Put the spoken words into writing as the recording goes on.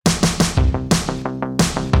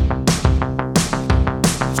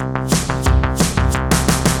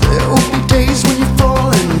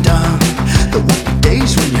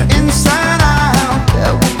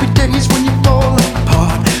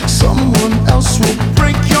else will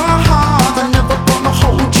break your heart. I'm never gonna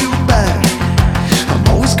hold you back. I'm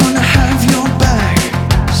always gonna have your back.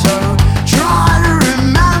 So try to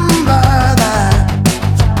remember that.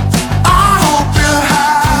 I hope you're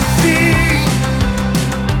happy.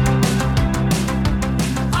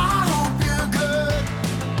 I hope you're good.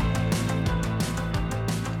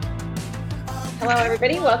 Hello,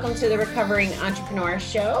 everybody. Welcome to the Recovering Entrepreneur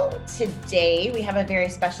Show. Today, we have a very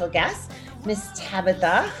special guest, Miss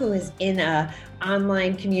Tabitha, who is in an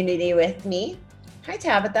online community with me. Hi,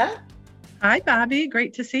 Tabitha. Hi, Bobby.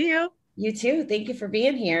 Great to see you. You too. Thank you for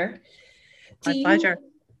being here. My pleasure.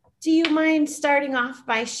 Do you mind starting off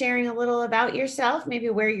by sharing a little about yourself? Maybe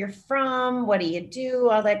where you're from, what do you do,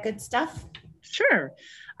 all that good stuff? Sure.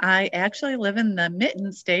 I actually live in the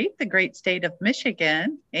Mitten State, the great state of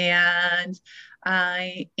Michigan, and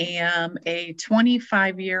I am a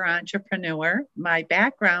 25-year entrepreneur. My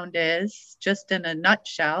background is, just in a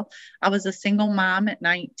nutshell, I was a single mom at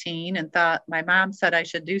 19 and thought my mom said I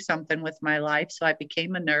should do something with my life, so I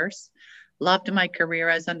became a nurse. Loved my career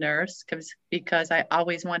as a nurse because I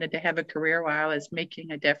always wanted to have a career where I was making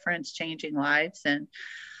a difference, changing lives. And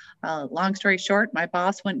long story short, my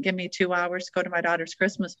boss wouldn't give me 2 hours to go to my daughter's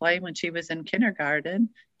Christmas play when she was in kindergarten.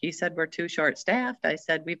 He said, we're too short-staffed. I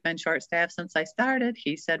said, we've been short-staffed since I started.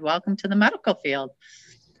 He said, welcome to the medical field.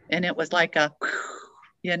 And it was like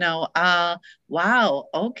wow,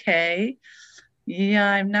 okay.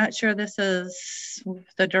 Yeah, I'm not sure this is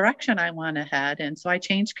the direction I want to head. And so I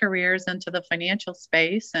changed careers into the financial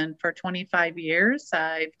space. And for 25 years,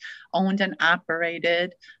 I've owned and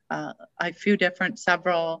operated a few different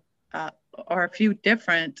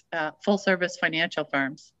full service financial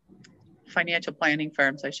planning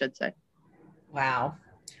firms, I should say. Wow.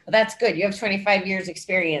 Well, that's good. You have 25 years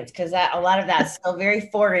experience because a lot of that's still very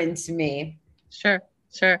foreign to me. Sure.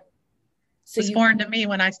 So It's foreign to me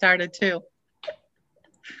when I started too.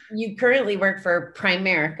 You currently work for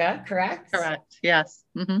Primerica, correct? Correct. Yes.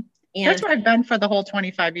 Mm-hmm. And that's where I've been for the whole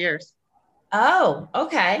 25 years. Oh,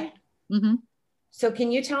 okay. Mm-hmm. So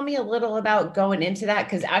can you tell me a little about going into that?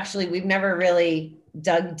 Because actually we've never really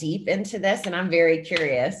dug deep into this and I'm very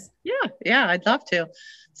curious. Yeah, I'd love to.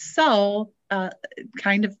 So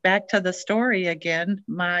kind of back to the story again,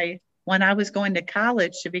 when I was going to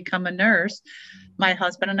college to become a nurse, my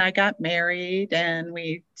husband and I got married and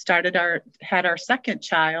we had our second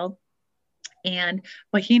child,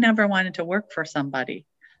 but he never wanted to work for somebody.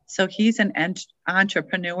 So he's an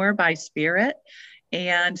entrepreneur by spirit.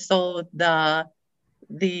 And so the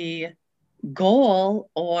goal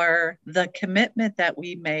or the commitment that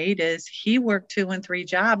we made is he worked 2 and 3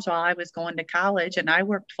 jobs while I was going to college, and I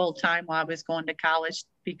worked full time while I was going to college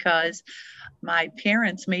because my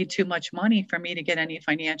parents made too much money for me to get any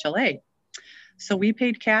financial aid. So we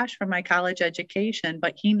paid cash for my college education,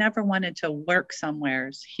 but he never wanted to work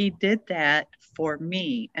somewheres. He did that for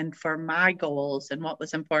me and for my goals and what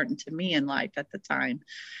was important to me in life at the time.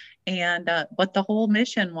 And but the whole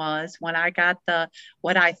mission was when I got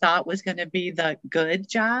what I thought was going to be the good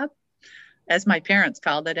job, as my parents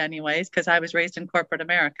called it anyways, because I was raised in corporate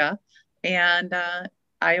America. And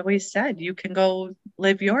I always said, you can go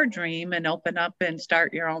live your dream and open up and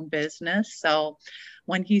start your own business. So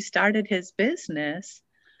when he started his business,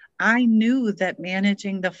 I knew that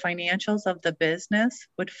managing the financials of the business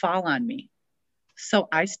would fall on me. So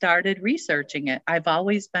I started researching it. I've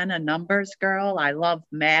always been a numbers girl. I love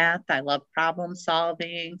math. I love problem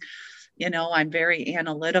solving. I'm very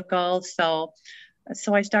analytical. So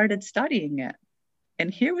I started studying it.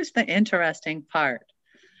 And here was the interesting part.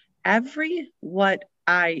 What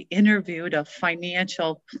I interviewed a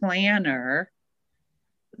financial planner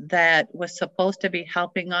that was supposed to be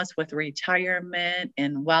helping us with retirement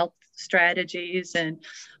and wealth strategies. And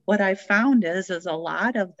what I found is a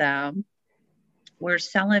lot of them were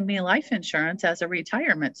selling me life insurance as a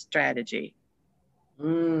retirement strategy.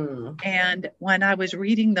 And when I was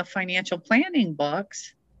reading the financial planning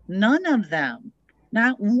books, none of them,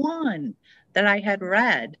 not one that I had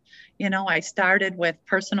read, I started with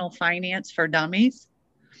Personal Finance for Dummies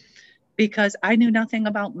because I knew nothing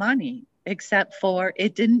about money except for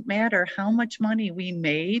it didn't matter how much money we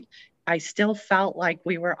made. I still felt like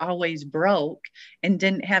we were always broke and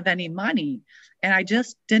didn't have any money. And I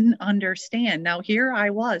just didn't understand. Now, here I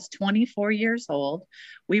was, 24 years old.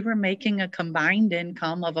 We were making a combined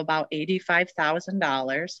income of about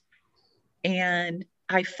 $85,000. And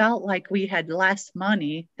I felt like we had less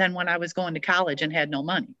money than when I was going to college and had no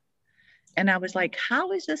money. And I was like,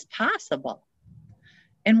 how is this possible?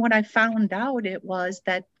 And what I found out, it was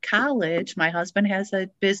that college, my husband has a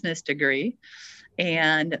business degree,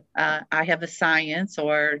 And I have a science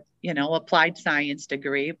or, applied science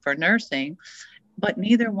degree for nursing, but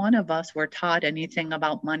neither one of us were taught anything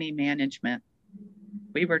about money management.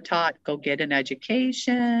 We were taught go get an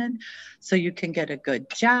education so you can get a good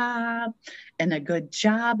job, and a good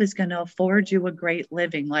job is going to afford you a great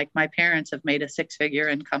living. Like my parents have made a 6-figure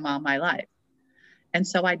income all my life. And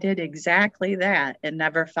so I did exactly that and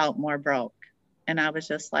never felt more broke. And I was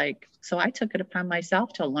just like, so I took it upon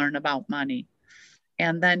myself to learn about money.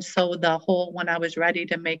 And then so when I was ready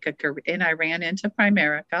to make a career, and I ran into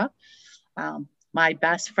Primerica, my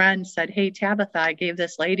best friend said, hey, Tabitha, I gave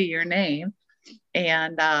this lady your name.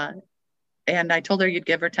 And I told her you'd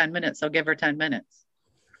give her 10 minutes. So give her 10 minutes.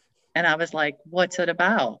 And I was like, what's it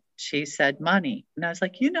about? She said, money. And I was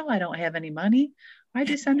like, I don't have any money. Why'd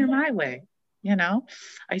you send her my way?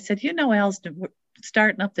 I said, Elle's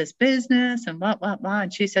starting up this business and blah, blah, blah.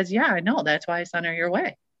 And she says, yeah, I know. That's why I sent her your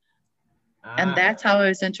way. And that's how I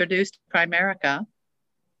was introduced to Primerica.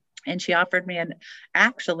 And she offered me,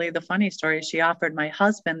 actually, the funny story is she offered my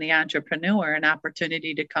husband, the entrepreneur, an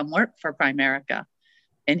opportunity to come work for Primerica.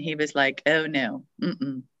 And he was like, oh, no,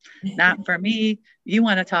 not for me. You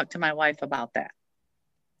want to talk to my wife about that?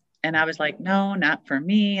 And I was like, no, not for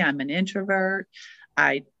me. I'm an introvert.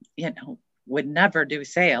 I, would never do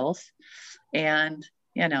sales. And,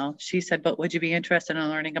 she said, but would you be interested in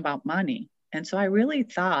learning about money? And so I really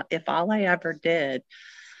thought if all I ever did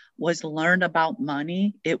was learn about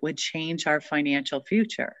money, it would change our financial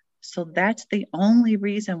future. So that's the only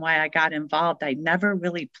reason why I got involved. I never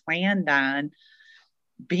really planned on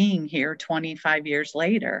being here 25 years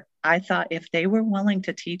later. I thought if they were willing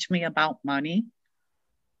to teach me about money,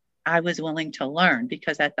 I was willing to learn,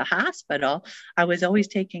 because at the hospital, I was always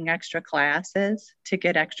taking extra classes to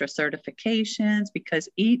get extra certifications, because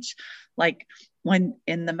when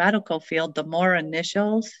in the medical field, the more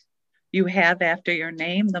initials you have after your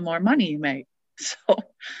name, the more money you make. So,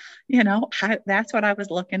 that's what I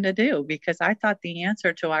was looking to do, because I thought the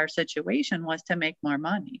answer to our situation was to make more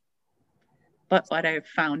money. But what I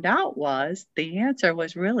found out was the answer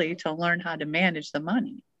was really to learn how to manage the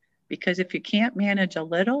money. Because if you can't manage a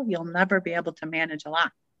little, you'll never be able to manage a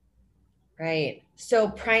lot. Right. So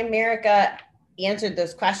Primerica answered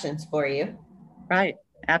those questions for you. Right.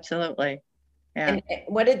 Absolutely. Yeah. And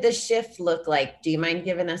what did the shift look like? Do you mind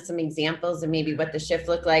giving us some examples of maybe what the shift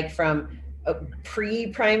looked like from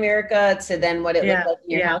pre-Primerica to then what it looked like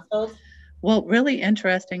in your household? Well, really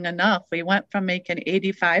interesting enough, we went from making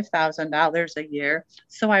 $85,000 a year.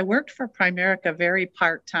 So I worked for Primerica very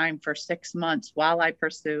part-time for 6 months while I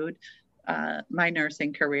pursued my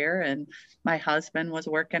nursing career. And my husband was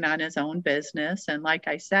working on his own business. And like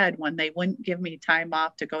I said, when they wouldn't give me time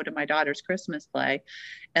off to go to my daughter's Christmas play.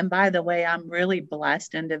 And by the way, I'm really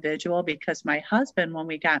blessed individual, because my husband, when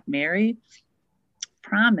we got married,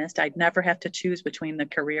 promised I'd never have to choose between the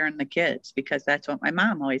career and the kids, because that's what my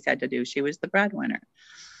mom always had to do. She was the breadwinner.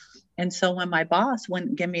 And so when my boss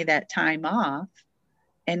wouldn't give me that time off,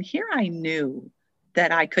 and here I knew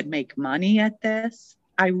that I could make money at this,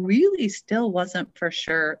 I really still wasn't for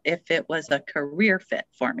sure if it was a career fit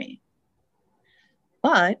for me.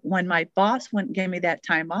 But when my boss wouldn't give me that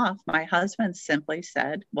time off, my husband simply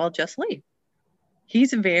said, well, just leave.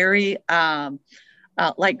 He's very,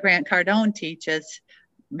 like Grant Cardone teaches,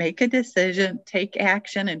 make a decision, take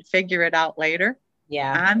action, and figure it out later.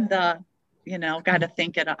 Yeah. I'm the, got to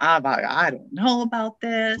think it about, I don't know about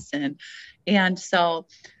this. And so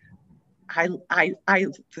I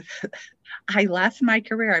left my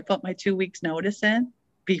career. I put my 2 weeks notice in,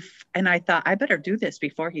 and I thought I better do this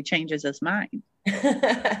before he changes his mind,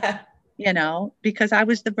 because I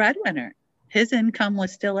was the breadwinner. His income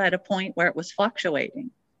was still at a point where it was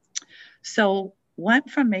fluctuating. So went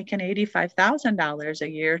from making $85,000 a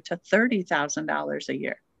year to $30,000 a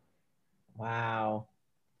year. Wow.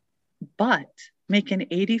 But making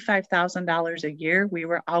 $85,000 a year, we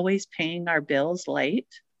were always paying our bills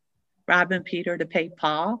late, robbing Peter to pay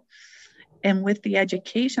Paul. And with the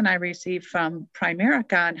education I received from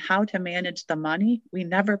Primerica on how to manage the money, we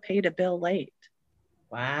never paid a bill late.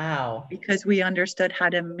 Wow. Because we understood how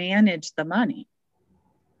to manage the money.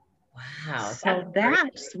 Wow. So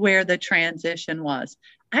that's where the transition was.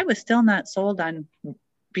 I was still not sold on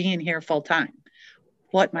being here full time.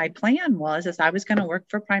 What my plan was is I was going to work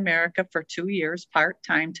for Primerica for 2 years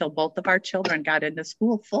part-time till both of our children got into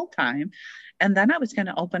school full-time. And then I was going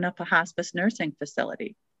to open up a hospice nursing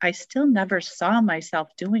facility. I still never saw myself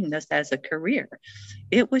doing this as a career.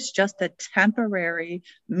 It was just a temporary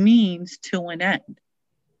means to an end.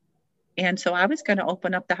 And so I was going to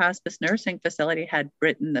open up the hospice nursing facility, had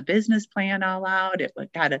written the business plan all out. It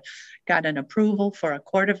got an approval for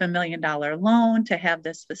 $250,000 loan to have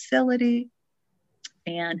this facility.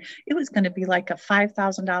 And it was going to be like a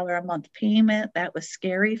 $5,000 a month payment. That was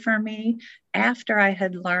scary for me after I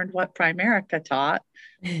had learned what Primerica taught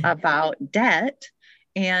about debt.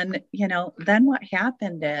 And, then what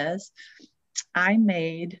happened is I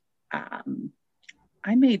made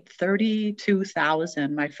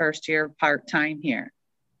 32,000 my first year part-time here.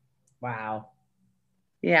 Wow.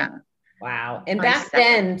 Yeah. Wow. And back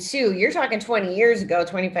then too, you're talking 20 years ago,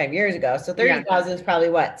 25 years ago. So 30,000 is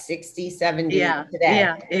probably what, 60, 70 today.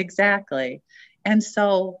 Yeah, exactly. And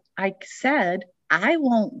so I said, I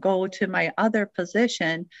won't go to my other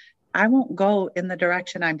position. I won't go in the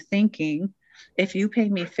direction I'm thinking if you pay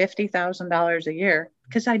me $50,000 a year,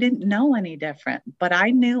 because I didn't know any different, but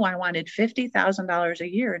I knew I wanted $50,000 a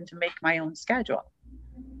year and to make my own schedule.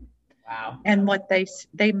 Wow. And what they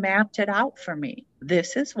mapped it out for me.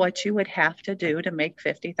 This is what you would have to do to make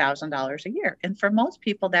 $50,000 a year. And for most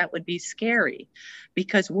people, that would be scary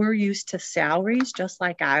because we're used to salaries, just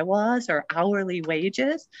like I was, or hourly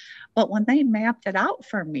wages. But when they mapped it out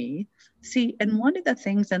for me, see, and one of the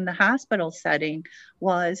things in the hospital setting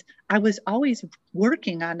was I was always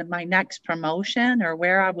working on my next promotion or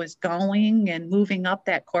where I was going and moving up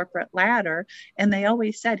that corporate ladder. And they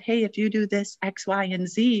always said, hey, if you do this X, Y, and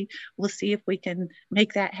Z, we'll see if we can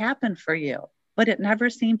make that happen for you. But it never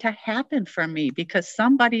seemed to happen for me because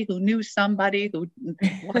somebody who knew somebody who,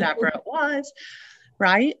 whatever it was,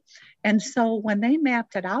 right? And so when they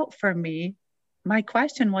mapped it out for me, my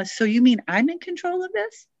question was, so you mean I'm in control of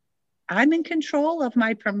this? I'm in control of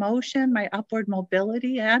my promotion, my upward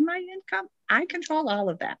mobility, and my income. I control all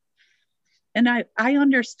of that. And I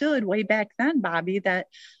understood way back then, Bobby, that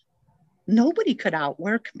nobody could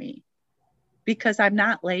outwork me because I'm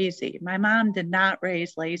not lazy. My mom did not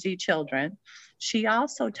raise lazy children. She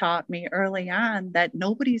also taught me early on that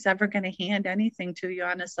nobody's ever going to hand anything to you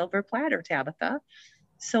on a silver platter, Tabitha.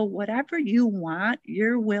 So whatever you want,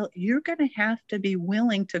 you're going to have to be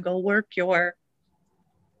willing to go work your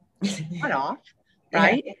butt off,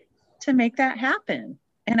 right? Yeah. To make that happen.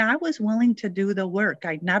 And I was willing to do the work.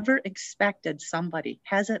 I never expected somebody.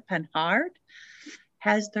 Has it been hard?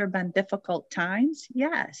 Has there been difficult times?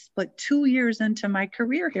 Yes. But 2 years into my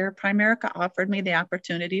career here, Primerica offered me the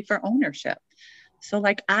opportunity for ownership. So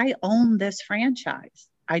like I own this franchise.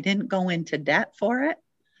 I didn't go into debt for it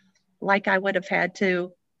like I would have had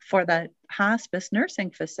to for the hospice nursing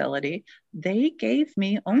facility. They gave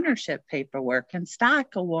me ownership paperwork and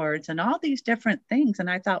stock awards and all these different things. And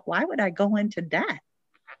I thought, why would I go into debt?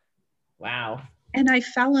 Wow. And I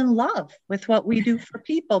fell in love with what we do for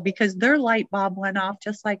people because their light bulb went off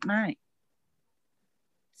just like mine.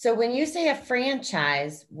 So when you say a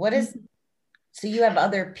franchise, so you have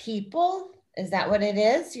other people? Is that what it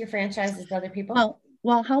is? Your franchise is other people?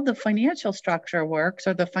 Well, how the financial structure works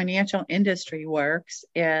or the financial industry works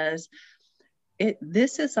is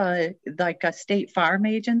this is like a State Farm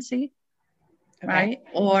agency, okay, right?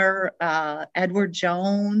 Or Edward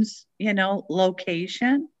Jones,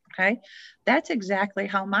 location. Okay. That's exactly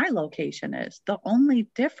how my location is. The only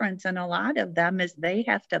difference in a lot of them is they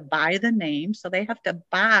have to buy the name. So they have to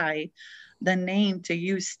buy the name to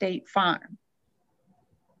use State Farm.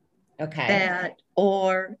 Okay.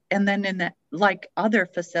 And then like other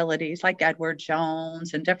facilities like Edward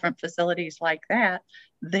Jones and different facilities like that,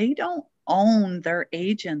 they don't own their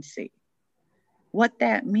agency. What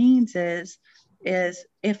that means is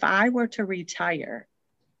if I were to retire,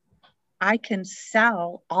 I can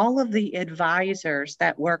sell all of the advisors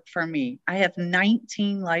that work for me. I have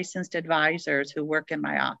 19 licensed advisors who work in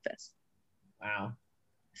my office. Wow.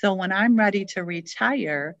 So when I'm ready to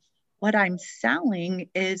retire, what I'm selling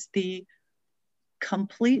is the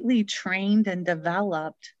completely trained and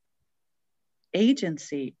developed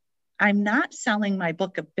agency. I'm not selling my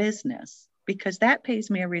book of business because that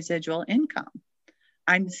pays me a residual income.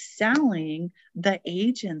 I'm selling the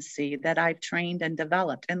agency that I've trained and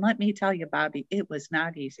developed. And let me tell you, Bobby, it was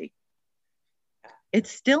not easy. It's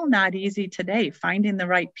still not easy today, finding the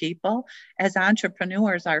right people. As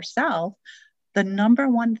entrepreneurs ourselves, the number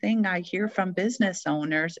one thing I hear from business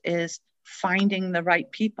owners is finding the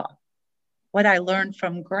right people. What I learned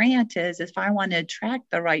from Grant is if I want to attract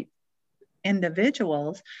the right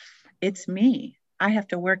individuals, it's me. I have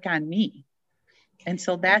to work on me. And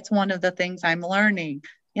so that's one of the things I'm learning,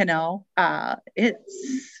 I'm a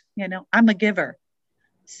giver.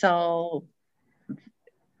 So,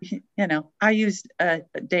 I use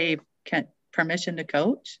Dave permission to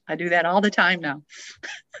coach. I do that all the time now.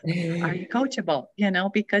 Are you coachable?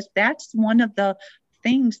 Because that's one of the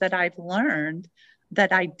things that I've learned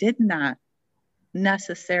that I did not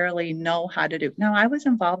necessarily know how to do. Now, I was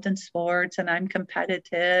involved in sports and I'm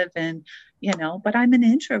competitive and, but I'm an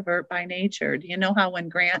introvert by nature. Do you know how when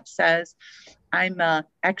Grant says I'm a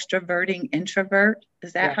extroverting introvert?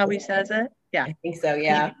 Is that how he says it? Yeah. I think so.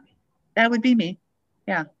 Yeah. That would be me.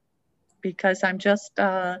 Yeah. Because I'm just,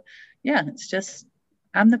 it's just,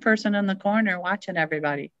 I'm the person in the corner watching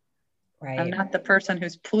everybody. Right. I'm not the person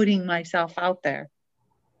who's putting myself out there,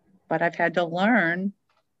 but I've had to learn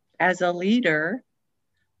as a leader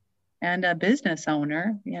and a business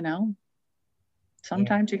owner,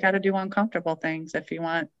 sometimes you got to do uncomfortable things if you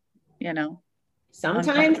want,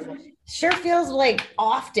 sometimes sure feels like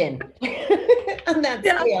often on that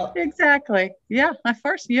scale. Exactly. Yeah. At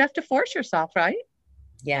first you have to force yourself, right?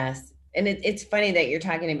 Yes. And it's funny that you're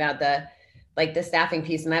talking about the staffing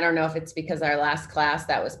piece. And I don't know if it's because our last class,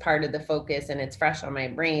 that was part of the focus and it's fresh on my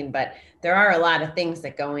brain, but there are a lot of things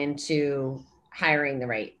that go into hiring the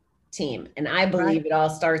right team. And I believe it all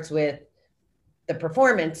starts with the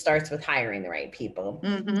performance starts with hiring the right people.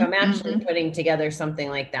 Mm-hmm, so I'm actually putting together something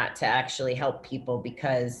like that to actually help people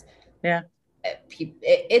because I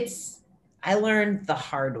learned the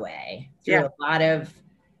hard way through a lot of,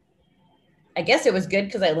 I guess it was good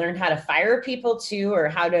because I learned how to fire people too, or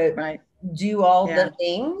how to do all the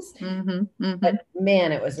things. But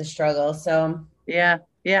man, it was a struggle. So yeah,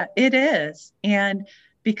 it is. And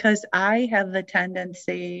because I have the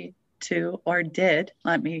tendency to, or did,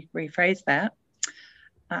 let me rephrase that,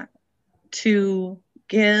 to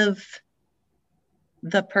give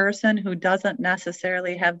the person who doesn't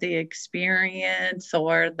necessarily have the experience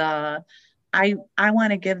or I want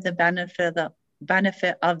to give the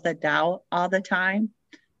benefit of the doubt all the time,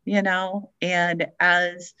 and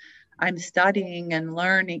as I'm studying and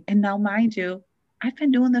learning, and now mind you, I've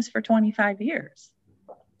been doing this for 25 years.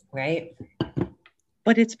 Right.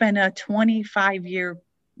 But it's been a 25-year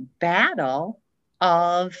battle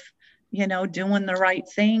of, doing the right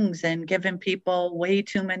things and giving people way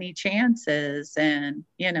too many chances and,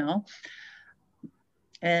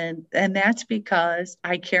 and that's because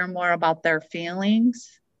I care more about their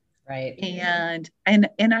feelings. Right. And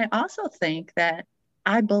I also think that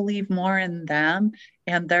I believe more in them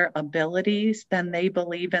and their abilities than they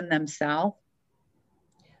believe in themselves.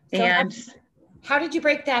 So and how did you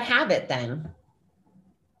break that habit then?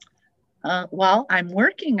 Well, I'm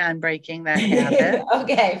working on breaking that habit.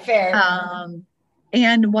 Okay, fair.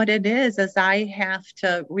 And what it is I have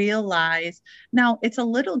to realize, now it's a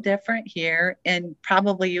little different here. And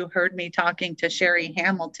probably you heard me talking to Sherry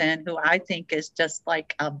Hamilton, who I think is just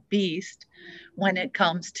like a beast when it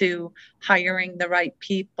comes to hiring the right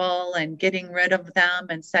people and getting rid of them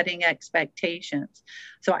and setting expectations.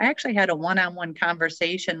 So I actually had a one-on-one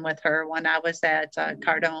conversation with her when I was at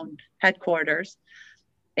Cardone headquarters.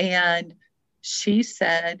 And she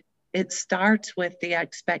said, it starts with the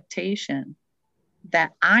expectation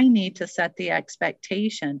that I need to set the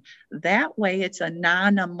expectation. That way it's a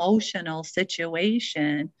non-emotional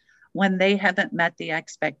situation when they haven't met the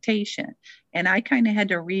expectation. And I kind of had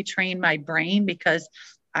to retrain my brain because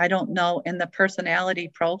I don't know, in the personality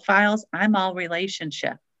profiles, I'm all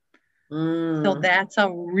relationship. So that's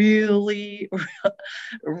a really,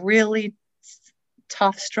 really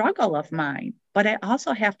tough struggle of mine. But I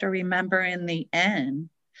also have to remember in the end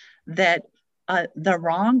that the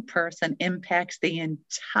wrong person impacts the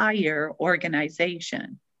entire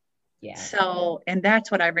organization. Yeah. So, and that's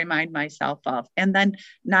what I remind myself of. And then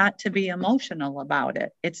not to be emotional about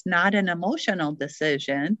it. It's not an emotional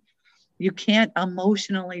decision. You can't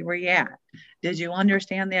emotionally react. Did you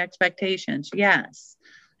understand the expectations? Yes.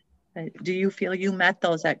 Do you feel you met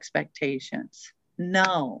those expectations?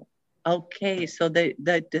 No. Okay, so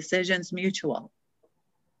the decision's mutual.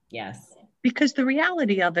 Yes. Because the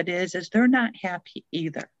reality of it is they're not happy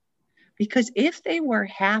either. Because if they were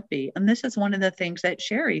happy, and this is one of the things that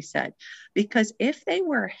Sherry said, because if they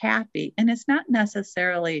were happy, and it's not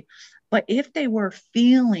necessarily, but if they were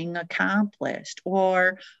feeling accomplished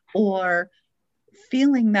or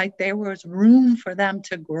feeling like there was room for them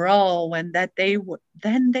to grow and that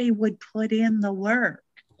then they would put in the work.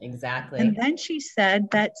 Exactly. And then she said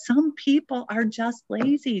that some people are just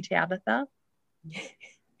lazy, Tabitha.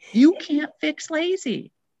 You can't fix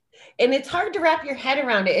lazy. And it's hard to wrap your head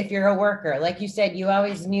around it if you're a worker. Like you said, you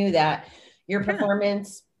always knew that your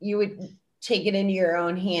performance, you would take it into your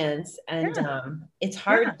own hands. And it's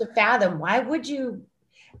hard to fathom. Why would you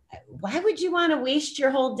want to waste your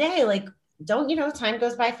whole day? Like, don't time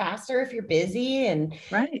goes by faster if you're busy. And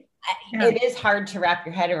it is hard to wrap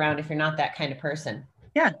your head around if you're not that kind of person.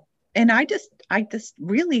 Yeah. And I just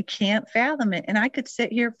really can't fathom it. And I could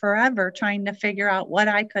sit here forever trying to figure out what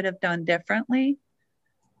I could have done differently.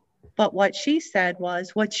 But what she said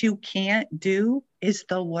was, what you can't do is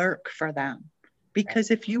the work for them.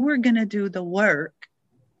 Because if you were going to do the work,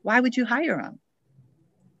 why would you hire them?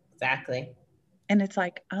 Exactly. And it's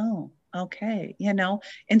like, oh, okay,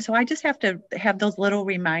 And so I just have to have those little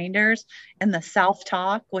reminders and the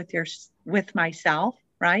self-talk with myself,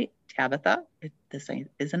 right? Tabitha, this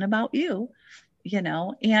isn't about you,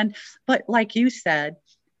 but like you said,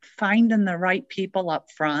 finding the right people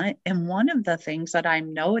up front. And one of the things that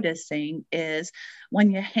I'm noticing is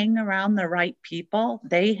when you hang around the right people,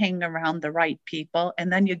 they hang around the right people,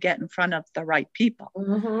 and then you get in front of the right people.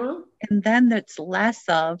 Mm-hmm. And then it's less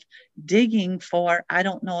of digging for, I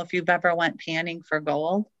don't know if you've ever went panning for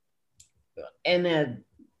gold. In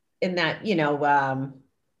that,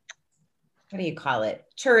 what do you call it?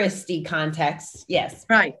 Touristy context. Yes.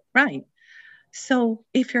 Right. So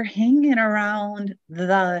if you're hanging around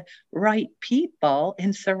the right people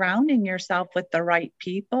and surrounding yourself with the right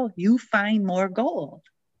people, you find more gold.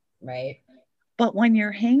 Right. But when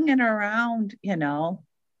you're hanging around,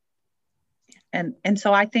 and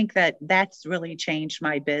so I think that's really changed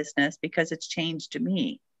my business, because it's changed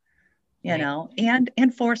me,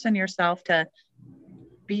 and forcing yourself to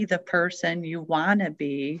be the person you want to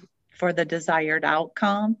be for the desired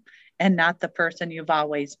outcome, and not the person you've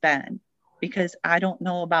always been. Because I don't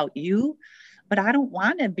know about you, but I don't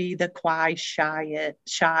want to be the quiet,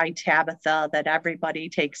 shy Tabitha that everybody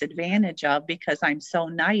takes advantage of because I'm so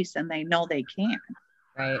nice and they know they can.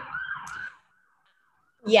 Right.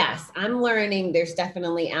 Yes, I'm learning there's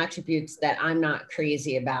definitely attributes that I'm not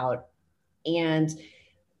crazy about. And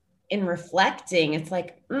in reflecting, it's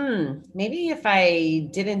like, maybe if I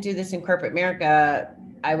didn't do this in corporate America,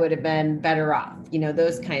 I would have been better off,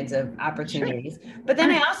 those kinds of opportunities. Sure. But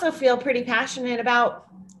then I also feel pretty passionate about,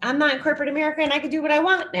 I'm not in corporate America and I can do what I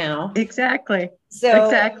want now. Exactly. There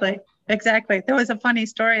was a funny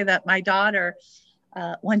story that my daughter,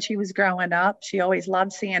 when she was growing up, she always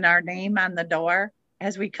loved seeing our name on the door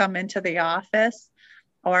as we come into the office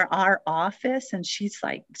or our office. And she's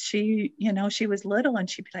like, she was little and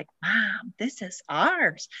she'd be like, Mom, this is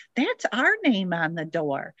ours. That's our name on the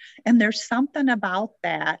door. And there's something about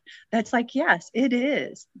that's like, yes, it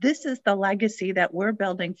is. This is the legacy that we're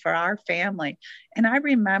building for our family. And I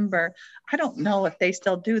remember, I don't know if they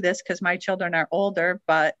still do this because my children are older,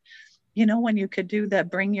 but when you could do the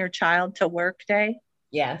bring your child to work day.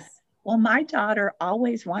 Yes. Well, my daughter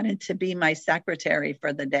always wanted to be my secretary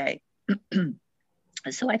for the day.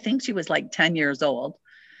 So I think she was like 10 years old,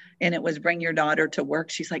 and it was bring your daughter to work.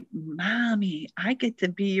 She's like, Mommy, I get to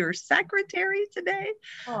be your secretary today.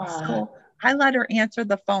 Aww. So I let her answer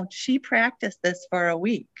the phone. She practiced this for a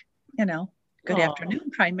week. Good Aww. Afternoon,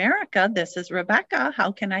 Primerica. This is Rebecca.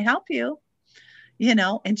 How can I help you?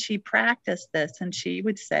 And she practiced this, and she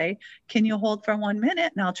would say, can you hold for 1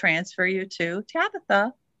 minute and I'll transfer you to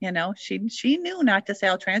Tabitha? She knew not to say,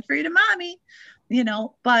 I'll transfer you to Mommy.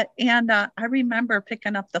 I remember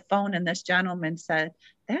picking up the phone, and this gentleman said,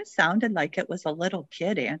 that sounded like it was a little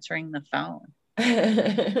kid answering the phone.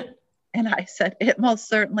 And I said, it most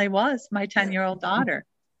certainly was my 10-year-old daughter.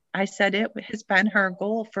 I said, it has been her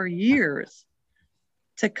goal for years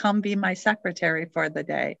to come be my secretary for the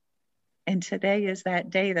day. And today is that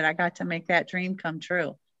day that I got to make that dream come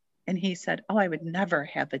true. And he said, oh, I would never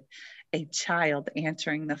have a child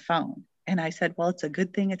answering the phone. And I said, well, it's a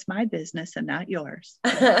good thing it's my business and not yours.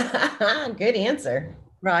 Good answer.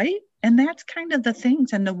 Right. And that's kind of the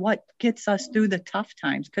things and what gets us through the tough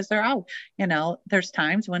times, because they're all, there's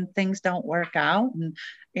times when things don't work out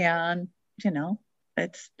and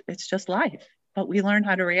it's just life, but we learn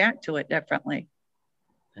how to react to it differently.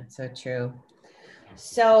 That's so true.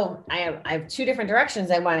 So I have two different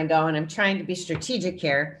directions I want to go, and I'm trying to be strategic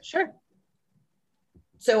here. Sure.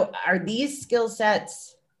 So are these skill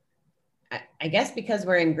sets, I guess because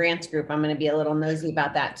we're in Grant's group, I'm going to be a little nosy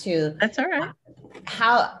about that too. That's all right.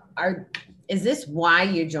 Is this why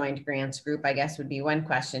you joined Grant's group? I guess would be one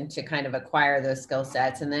question, to kind of acquire those skill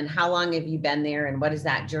sets. And then how long have you been there, and what does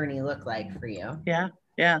that journey look like for you? Yeah.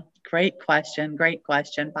 Great question,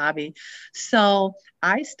 Bobby. So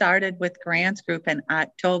I started with Grant's group in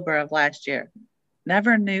October of last year.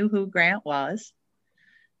 Never knew who Grant was.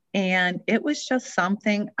 And it was just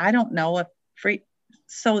something, I don't know if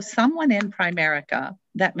so someone in Primerica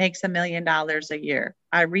that makes $1 million a year,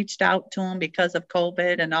 I reached out to him because of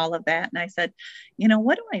COVID and all of that. And I said,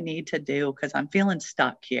 what do I need to do? Because I'm feeling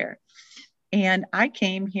stuck here. And I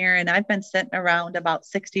came here and I've been sitting around about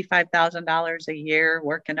 $65,000 a year,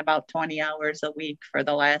 working about 20 hours a week for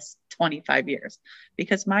the last 25 years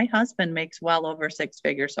because my husband makes well over six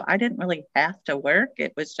figures. So I didn't really have to work.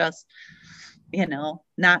 It was just,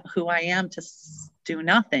 not who I am to do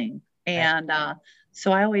nothing. And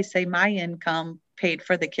so I always say my income paid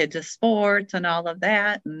for the kids' sports and all of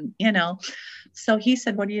that. And, so he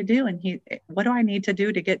said, what do you do? And what do I need to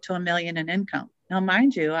do to get to $1 million in income? Now,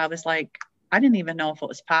 mind you, I was like, I didn't even know if it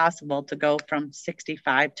was possible to go from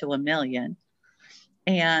 65 to $1 million.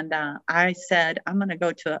 And I said,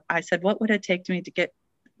 I said, what would it take for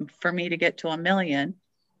me to get to $1 million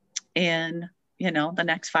in, the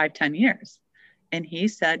next 5-10 years? And he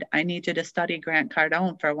said, I need you to study Grant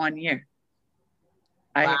Cardone for 1 year.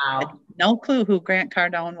 I had no clue who Grant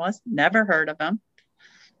Cardone was, never heard of him.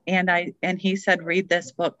 And he said, read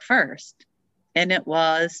this book first. And it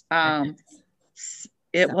was,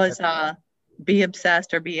 Be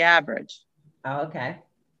Obsessed or Be Average. Oh, okay.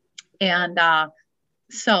 And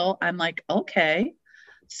so I'm like, okay.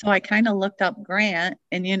 So I kind of looked up Grant,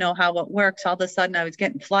 and you know how it works. All of a sudden I was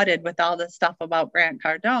getting flooded with all this stuff about Grant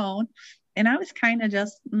Cardone. And I was kind of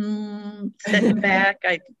just sitting back,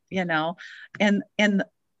 and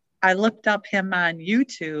I looked up him on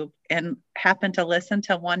YouTube and happened to listen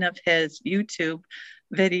to one of his YouTube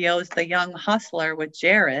videos, The Young Hustler with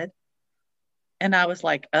Jared. And I was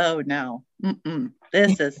like, oh no,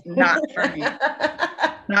 this is not for me,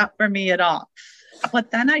 not for me at all. But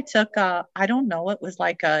then I took I don't know, it was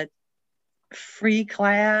like a free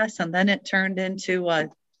class, and then it turned into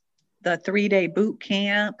the 3-day boot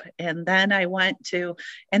camp. And then I went to,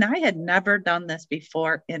 and I had never done this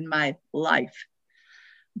before in my life.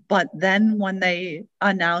 But then when they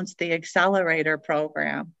announced the accelerator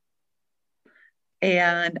program,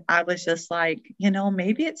 and I was just like,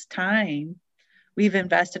 maybe it's time. We've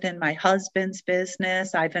invested in my husband's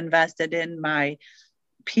business. I've invested in my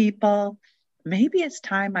people. Maybe it's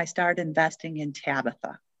time I start investing in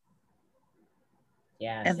Tabitha.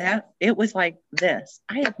 Yes. And it was like this.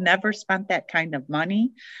 I had never spent that kind of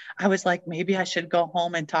money. I was like, maybe I should go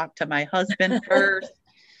home and talk to my husband first,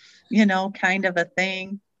 kind of a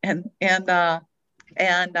thing. And I'm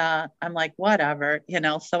like, whatever,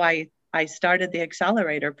 so I started the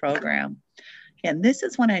accelerator program. And this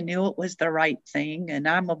is when I knew it was the right thing. And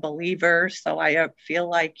I'm a believer. So I feel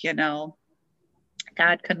like,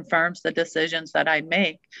 God confirms the decisions that I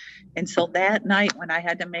make. And so that night when I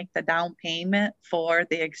had to make the down payment for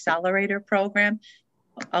the accelerator program,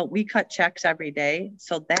 we cut checks every day.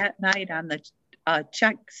 So that night on the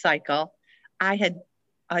check cycle, I had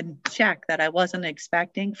a check that I wasn't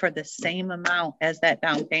expecting for the same amount as that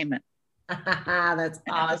down payment. That's awesome.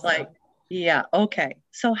 I was like, yeah, okay.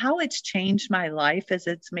 So how it's changed my life is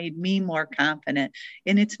it's made me more confident,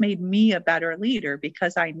 and it's made me a better leader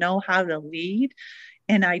because I know how to lead,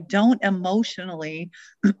 and I don't emotionally,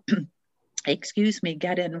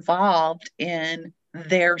 get involved in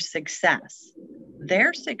their success.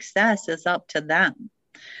 Their success is up to them.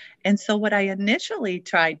 And so what I initially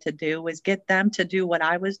tried to do was get them to do what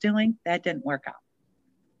I was doing. That didn't work out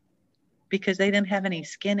because they didn't have any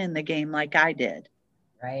skin in the game like I did.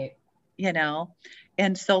 Right.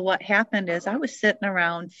 And so what happened is I was sitting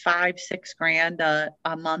around $5-6 grand a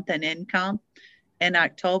month in income. In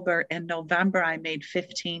October and November, I made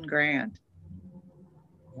 15 grand.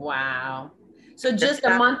 Wow. So just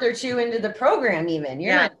a month or two into the program, even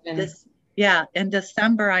not even. In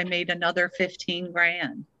December, I made another 15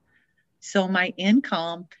 grand. So my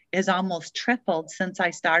income is almost tripled since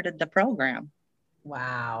I started the program.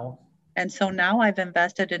 Wow. And so now I've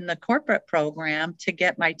invested in the corporate program to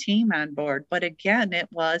get my team on board. But again,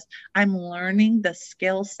 I'm learning the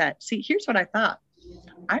skill set. See, here's what I thought.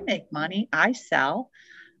 I make money. I sell.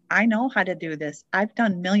 I know how to do this. I've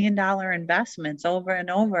done $1 million investments over and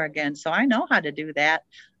over again. So I know how to do that.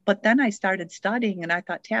 But then I started studying and I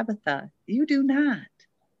thought, Tabitha, you do not.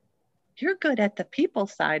 You're good at the people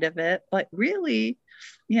side of it. But really,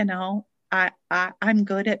 I'm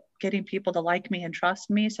good at getting people to like me and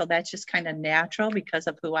trust me. So that's just kind of natural because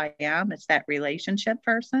of who I am. It's that relationship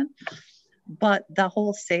person. But the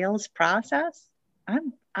whole sales process,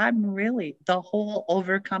 I'm really the whole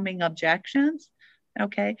overcoming objections.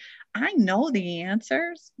 Okay. I know the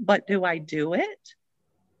answers, but do I do it?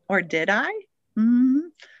 Or did I?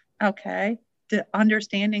 Okay.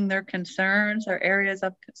 Understanding their concerns or areas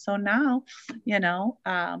of, so now,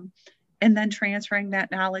 and then transferring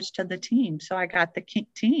that knowledge to the team. So I got the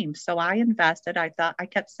team. So I invested. I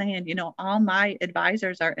kept saying, all my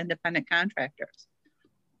advisors are independent contractors.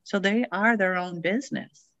 So they are their own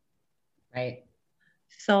business. Right.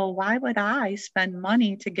 So why would I spend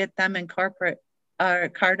money to get them in corporate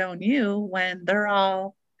Cardone U when they're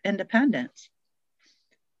all independents?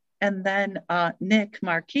 And then Nick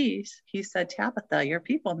Marquise, he said, Tabitha, your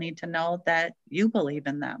people need to know that you believe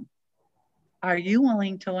in them. Are you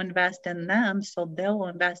willing to invest in them so they'll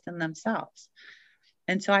invest in themselves?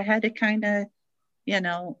 And so I had to kind of,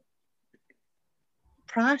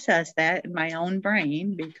 process that in my own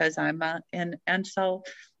brain because and so,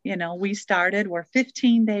 we started, we're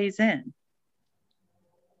 15 days into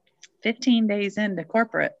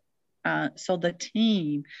corporate. So the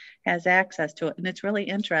team has access to it. And it's really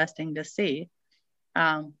interesting to see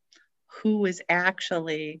who is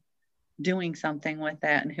actually doing something with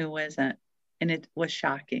that and who isn't. And it was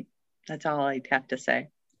shocking. That's all I'd have to say.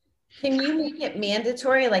 Can you make it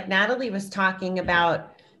mandatory? Like Natalie was talking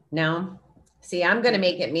about, no, see, I'm going to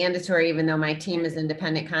make it mandatory, even though my team is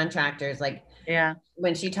independent contractors. Like, yeah,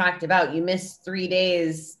 when she talked about you miss 3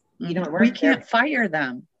 days, you don't work. We can't fire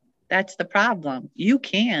them. That's the problem. You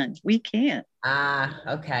can, we can't.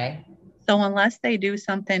 Okay. So unless they do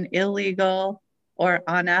something illegal or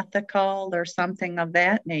unethical or something of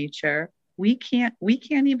that nature, we can't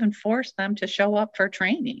even force them to show up for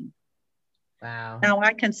training. Wow. Now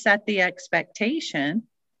I can set the expectation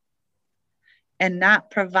and not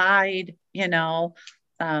provide,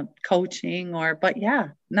 coaching but yeah,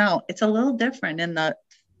 no, it's a little different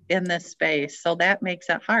in this space. So that makes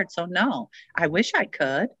it hard. So no, I wish I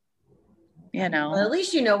could, Well, at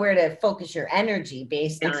least you know where to focus your energy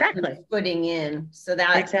based on putting in. So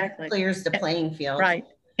that clears the playing field. Right.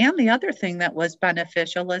 And the other thing that was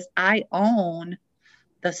beneficial is I own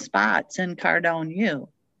the spots in Cardone U.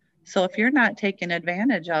 So if you're not taking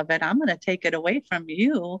advantage of it, I'm going to take it away from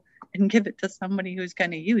you and give it to somebody who's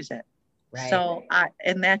going to use it. Right. So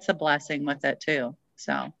and that's a blessing with it too.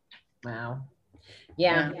 So. Wow.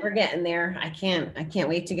 Yeah, we're getting there. I can't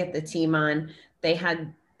wait to get the team on.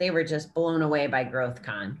 They were just blown away by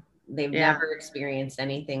GrowthCon. They've never experienced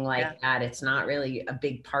anything like that. It's not really a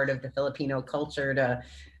big part of the Filipino culture to,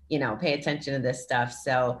 pay attention to this stuff.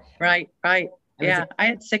 So. Right. Yeah, I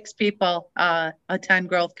had 6 people attend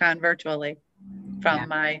GrowthCon virtually from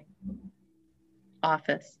my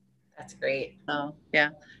office. That's great. Oh, yeah.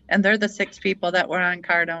 And they're the 6 people that were on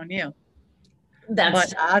Cardone U.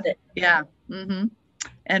 That's yeah. Mm-hmm.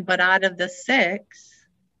 But out of the 6,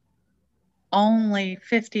 only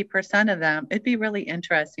 50% of them, it'd be really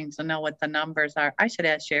interesting to know what the numbers are. I should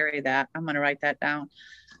ask Sherry that. I'm going to write that down.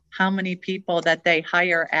 How many people that they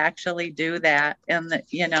hire actually do that in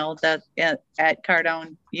at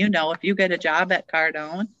Cardone? If you get a job at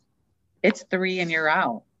Cardone, it's 3 and you're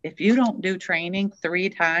out. If you don't do training 3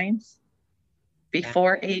 times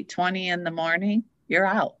before 8:20 in the morning, you're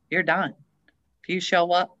out. You're done. If you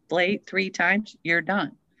show up late 3 times, you're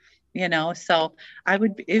done. So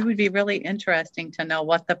it would be really interesting to know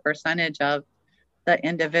what the percentage of the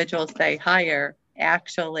individuals they hire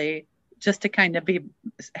actually, just to kind of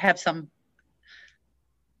have some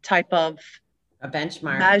type of a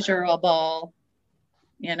benchmark, measurable,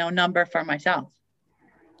 number for myself.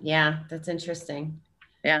 Yeah, that's interesting.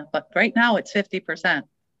 Yeah, but right now it's 50%.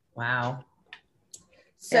 Wow.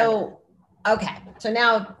 So, okay. So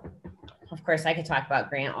now, of course, I could talk about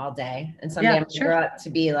Grant all day, and someday I'm going to grow up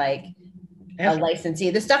to be like a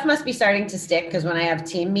licensee. The stuff must be starting to stick because when I have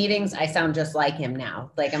team meetings, I sound just like him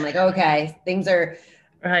now. Like I'm like, okay, things are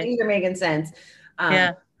making sense.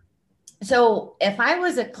 So if I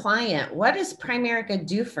was a client, what does Primerica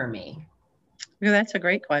do for me? Yeah, that's a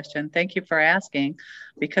great question. Thank you for asking,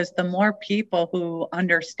 because the more people who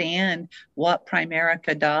understand what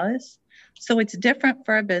Primerica does, so it's different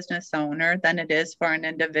for a business owner than it is for an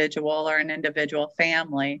individual or an individual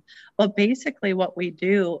family. But basically what we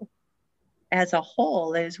do as a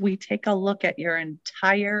whole is we take a look at your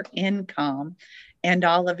entire income and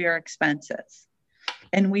all of your expenses.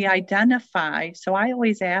 And we identify, so I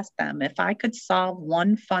always ask them, if I could solve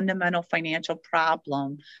one fundamental financial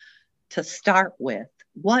problem to start with,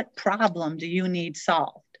 what problem do you need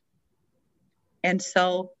solved? And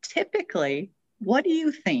so typically, what do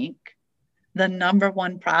you think the number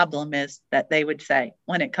one problem is that they would say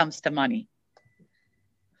when it comes to money?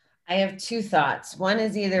 I have 2 thoughts. One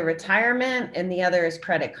is either retirement and the other is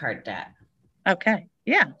credit card debt. Okay.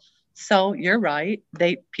 Yeah. So you're right.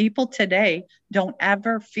 People today don't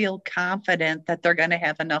ever feel confident that they're going to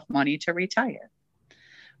have enough money to retire.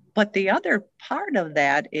 But the other part of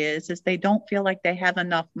that is they don't feel like they have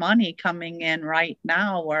enough money coming in right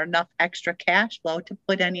now or enough extra cash flow to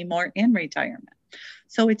put any more in retirement.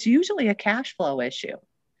 So it's usually a cash flow issue.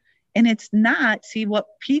 And it's not, see,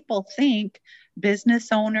 what people think,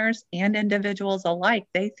 business owners and individuals alike,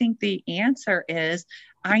 they think the answer is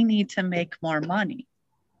I need to make more money.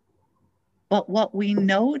 But what we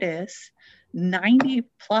notice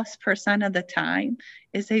 90+% of the time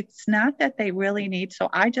is it's not that they really need. So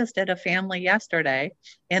I just did a family yesterday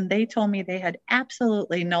and they told me they had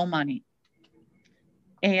absolutely no money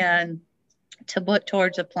and to put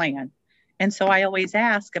towards a plan. And so I always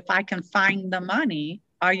ask, if I can find the money,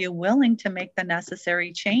 are you willing to make the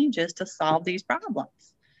necessary changes to solve these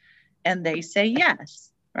problems? And they say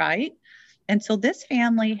yes, right? And so this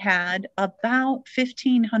family had about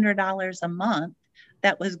 $1,500 a month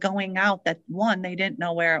that was going out, that one, they didn't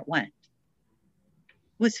know where it went.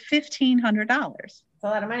 It was $1,500. That's a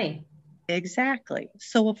lot of money. Exactly.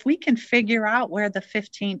 So if we can figure out where the the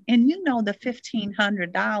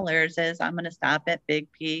 $1,500 is, I'm going to stop at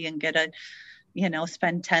Big P and get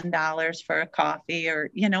spend $10 for a coffee, or,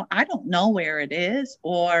 I don't know where it is,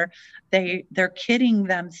 or they're kidding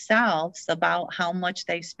themselves about how much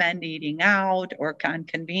they spend eating out or on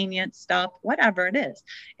convenience stuff, whatever it is.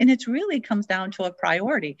 And it really comes down to a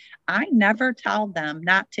priority. I never tell them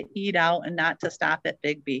not to eat out and not to stop at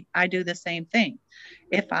Big B. I do the same thing.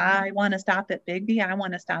 If I want to stop at Big B, I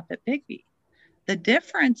want to stop at Big B. The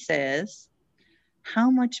difference is, how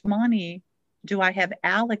much money do I have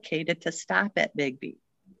allocated to stop at Big B?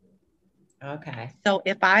 Okay. So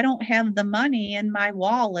if I don't have the money in my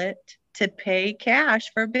wallet to pay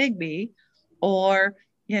cash for Big B, or,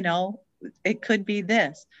 it could be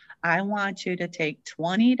this: I want you to take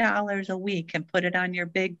 $20 a week and put it on your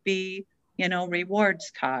Big B,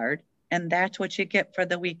 rewards card. And that's what you get for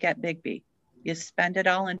the week at Big B. You spend it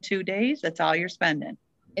all in 2 days. That's all you're spending.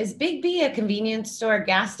 Is Big B a convenience store,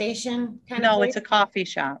 gas station kind of No, place? it's a coffee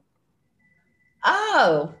shop.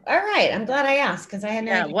 Oh, all right. I'm glad I asked, because I had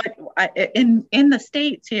no idea. In the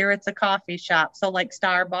States here, it's a coffee shop. So like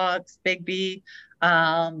Starbucks, Big B.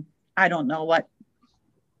 I don't know what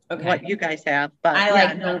you guys have, but I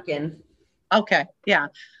like Dunkin'. Okay, yeah.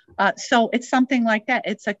 So it's something like that.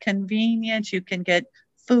 It's a convenience. You can get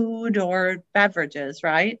food or beverages,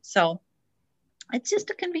 right? So it's just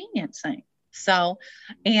a convenience thing. So,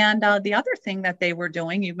 and the other thing that they were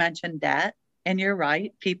doing, you mentioned debt. And you're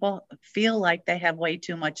right. People feel like they have way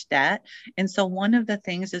too much debt. And so one of the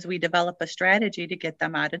things is we develop a strategy to get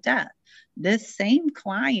them out of debt. This same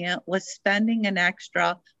client was spending an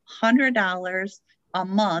extra $100 a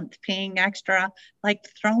month, paying extra, like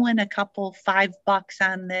throwing a couple $5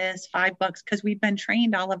 on this, $5, because we've been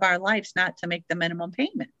trained all of our lives not to make the minimum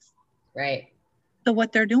payments. Right. So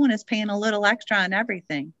what they're doing is paying a little extra on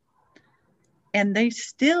everything. And they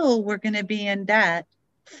still were going to be in debt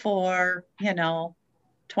for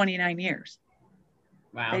 29 years.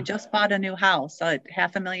 Wow. They just bought a new house, a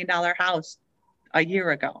 $500,000 house a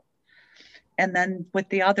year ago, and then with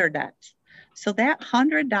the other debts. So that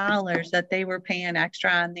 $100 that they were paying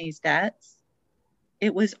extra on these debts,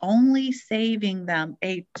 it was only saving them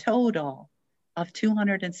a total of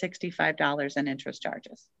 $265 in interest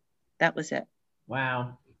charges. That was it.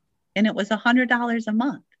 Wow. And it was $100 a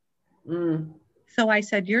month. Mm. So I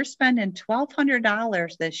said, you're spending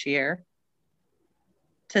 $1,200 this year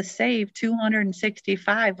to save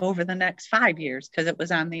 $265 over the next 5 years, because it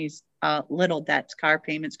was on these little debts, car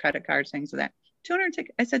payments, credit cards, things like that.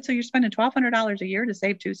 I said, so you're spending $1,200 a year to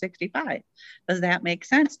save $265. Does that make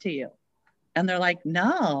sense to you? And they're like,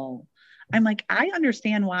 no. I'm like, I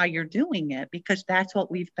understand why you're doing it, because that's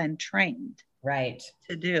what we've been trained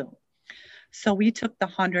to do. So we took the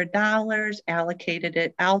 $100, allocated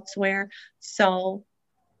it elsewhere. So,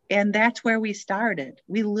 and that's where we started.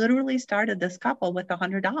 We literally started this couple with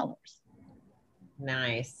 $100.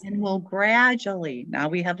 Nice. And we'll gradually, now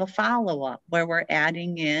we have a follow-up where we're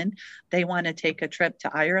adding in, they want to take a trip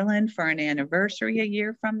to Ireland for an anniversary a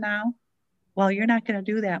year from now. Well, you're not going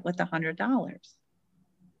to do that with $100.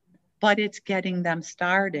 But it's getting them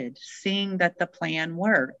started, seeing that the plan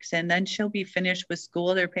works. And then she'll be finished with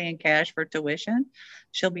school. They're paying cash for tuition.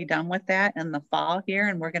 She'll be done with that in the fall here.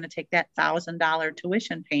 And we're going to take that $1,000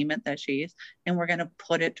 tuition payment that and we're going to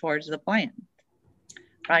put it towards the plan.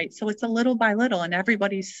 Right. So it's a little by little, and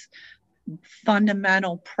everybody's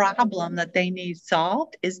fundamental problem that they need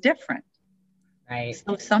solved is different. Right.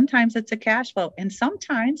 So sometimes it's a cash flow, and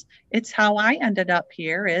sometimes it's how I ended up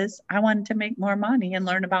here is I wanted to make more money and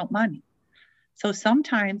learn about money. So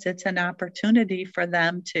sometimes it's an opportunity for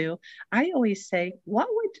them to, I always say,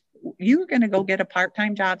 you're going to go get a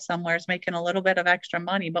part-time job somewhere, is making a little bit of extra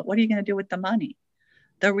money, but what are you going to do with the money?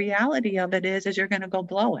 The reality of it is you're going to go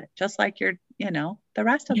blow it, just like the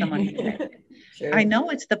rest of the money you make. Sure. I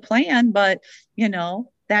know it's the plan, but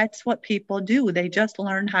that's what people do. They just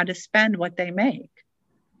learn how to spend what they make.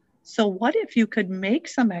 So what if you could make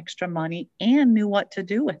some extra money and knew what to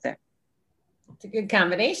do with it? It's a good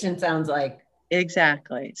combination, sounds like.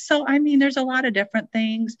 Exactly. So, I mean, there's a lot of different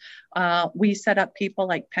things. We set up people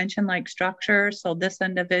like pension-like structures. So this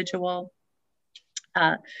individual,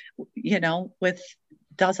 uh, with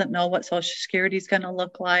doesn't know what Social Security is going to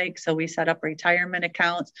look like. So we set up retirement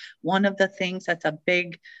accounts. One of the things that's a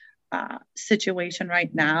big situation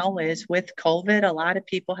right now is with COVID, a lot of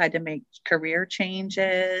people had to make career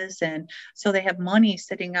changes. And so they have money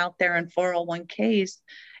sitting out there in 401ks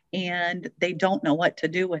and they don't know what to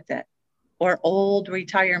do with it, or old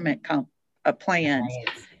retirement plans. Right.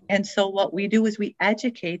 And so what we do is we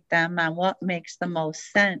educate them on what makes the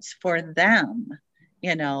most sense for them,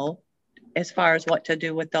 as far as what to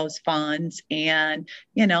do with those funds. And,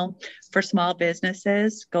 for small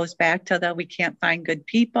businesses, goes back to we can't find good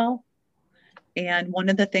people. And one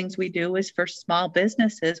of the things we do is for small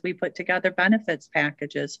businesses, we put together benefits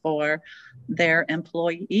packages for their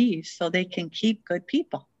employees so they can keep good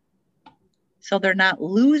people. So they're not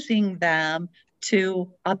losing them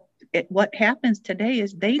to what happens today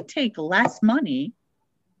is they take less money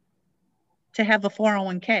to have a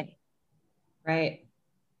 401k. Right.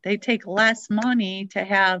 They take less money to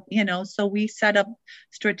have, so we set up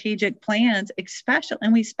strategic plans,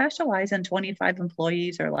 and we specialize in 25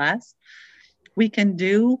 employees or less. We can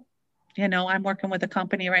do, I'm working with a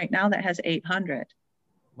company right now that has 800.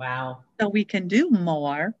 Wow. So we can do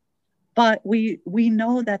more, but we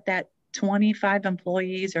know that 25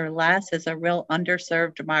 employees or less is a real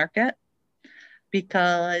underserved market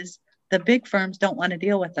because the big firms don't want to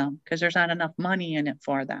deal with them because there's not enough money in it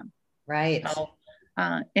for them. Right. So,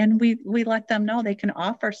 and we let them know they can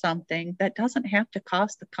offer something that doesn't have to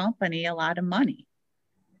cost the company a lot of money.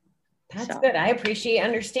 That's good. I appreciate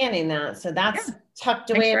understanding that. So that's tucked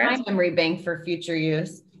away in my memory bank for future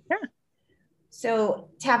use. Yeah. So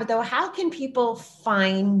Tabitha, how can people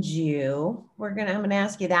find you? I'm going to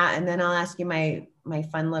ask you that, and then I'll ask you my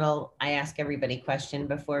fun little I ask everybody question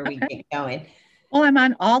before we get going. Well, I'm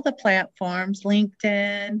on all the platforms,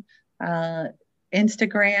 LinkedIn,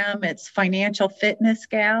 Instagram. It's Financial Fitness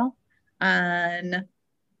Gal on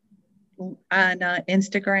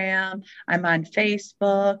Instagram. I'm on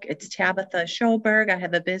Facebook. It's Tabitha Sjoberg. I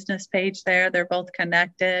have a business page there. They're both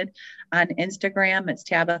connected. On Instagram, it's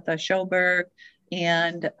Tabitha Sjoberg.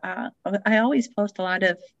 And I always post a lot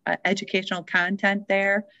of educational content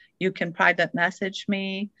there. You can private message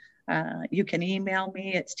me. You can email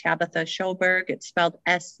me. It's Tabitha Sjoberg. It's spelled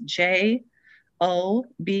SJOBERG.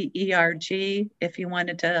 If you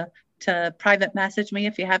wanted to private message me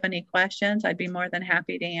if you have any questions, I'd be more than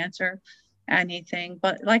happy to answer anything.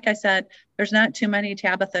 But like I said, there's not too many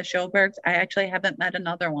Tabitha Sjobergs. I actually haven't met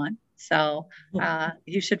another one. So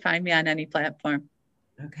you should find me on any platform.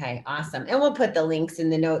 Okay, awesome. And we'll put the links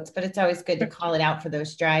in the notes, but it's always good to call it out for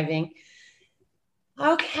those driving.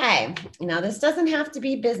 Okay, now this doesn't have to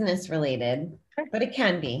be business related, but it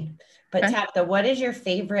can be. But Tabitha, what is your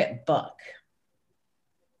favorite book?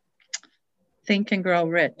 Think and Grow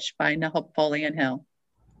Rich by Napoleon Hill.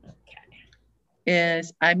 Okay.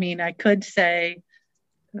 I could say,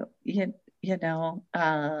 any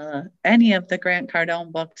of the Grant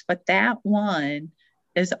Cardone books, but that one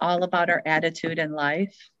is all about our attitude in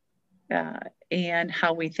life and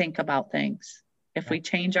how we think about things. If we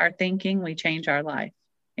change our thinking, we change our life.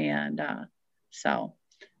 And so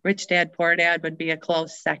Rich Dad, Poor Dad would be a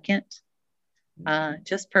close second,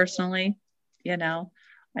 just personally,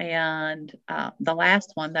 And the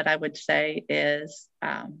last one that I would say is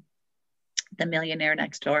The Millionaire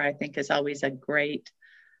Next Door. I think is always a great,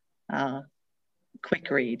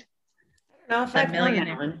 quick read. I don't know if I've heard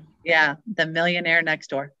that one. Yeah, The Millionaire Next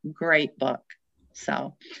Door. Great book.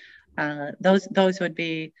 So those would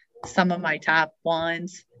be some of my top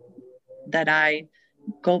ones that I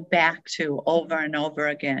go back to over and over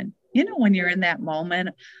again. When you're in that moment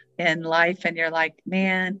in life and you're like,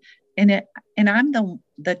 man, and I'm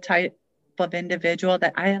the type of individual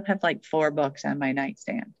that I have like 4 books on my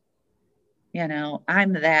nightstand.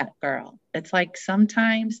 I'm that girl. It's like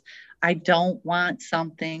sometimes I don't want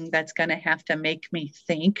something that's going to have to make me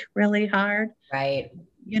think really hard. Right.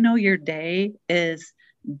 Your day is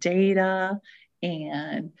data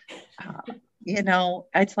and,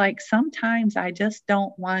 it's like sometimes I just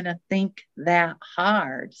don't want to think that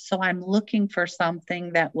hard. So I'm looking for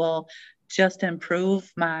something that will just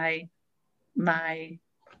improve the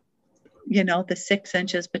 6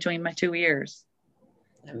 inches between my 2 ears.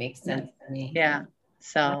 That makes sense to me. Yeah.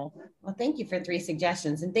 So. Well, thank you for 3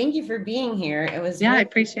 suggestions and thank you for being here. It was. Yeah, I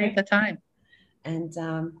appreciate the time. And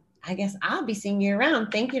I guess I'll be seeing you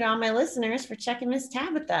around. Thank you to all my listeners for checking Miss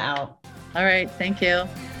Tabitha out. All right. Thank you.